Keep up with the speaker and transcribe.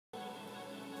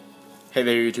Hey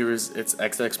there YouTubers, it's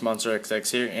XX Monster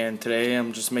XX here, and today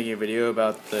I'm just making a video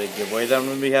about the giveaway that I'm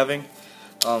going to be having.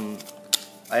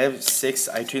 I have 6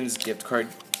 iTunes gift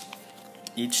cards,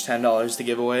 each $10 to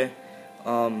give away.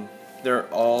 They're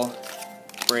all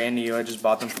brand new, I just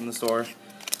bought them from the store.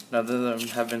 None of them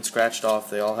have been scratched off,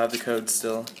 they all have the code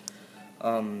still.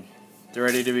 They're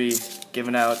ready to be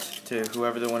given out to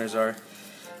whoever the winners are.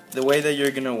 The way that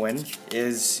you're going to win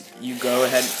is you go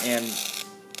ahead and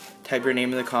type your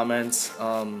name in the comments.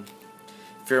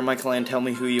 If you're in my clan, tell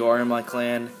me who you are in my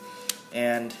clan,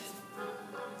 and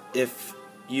if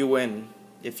you win,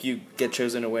 if you get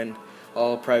chosen to win,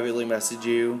 I'll privately message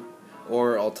you,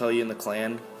 or I'll tell you in the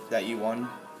clan that you won.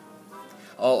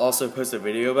 I'll also post a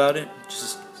video about it,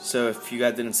 just so if you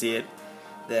guys didn't see it,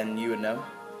 then you would know.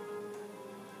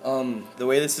 The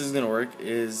way this is going to work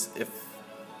is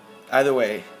either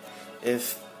way,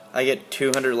 if I get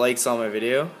 200 likes on my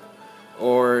video,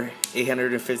 or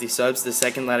 850 subs, the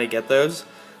second that I get those,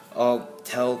 I'll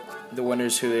tell the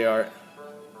winners who they are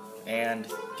and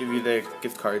give you the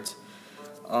gift cards.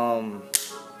 One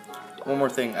more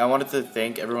thing, I wanted to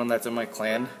thank everyone that's in my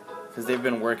clan, because they've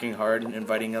been working hard and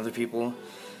inviting other people.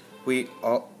 We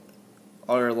all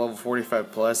are level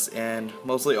 45 plus, and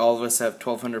mostly all of us have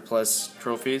 1200 plus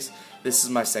trophies. This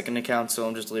is my second account, so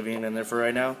I'm just leaving it in there for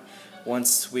right now.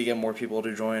 Once we get more people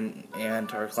to join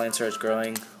and our clan starts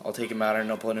growing, I'll take them out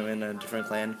and I'll put them in a different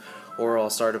clan, or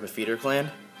I'll start up a feeder clan.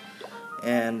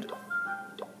 And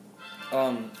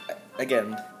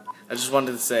again, I just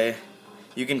wanted to say,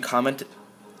 you can comment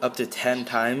up to 10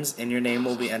 times and your name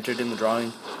will be entered in the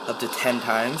drawing up to 10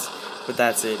 times, but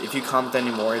that's it. If you comment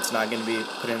anymore, it's not going to be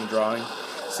put in the drawing.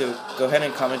 So go ahead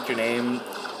and comment your name.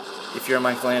 If you're in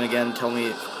my clan, again, tell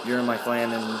me you're in my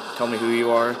clan and tell me who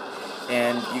you are,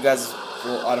 and you guys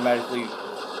will automatically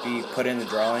be put in the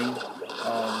drawing.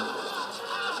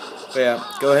 But yeah,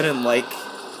 go ahead and like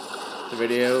the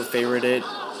video, favorite it,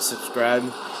 subscribe,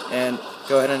 and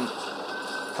go ahead and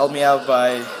help me out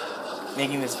by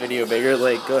making this video bigger.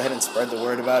 Like, go ahead and spread the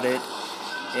word about it.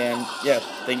 And yeah,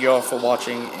 thank you all for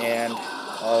watching, and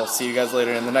I'll see you guys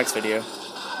later in the next video.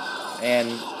 And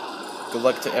good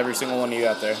luck to every single one of you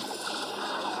out there.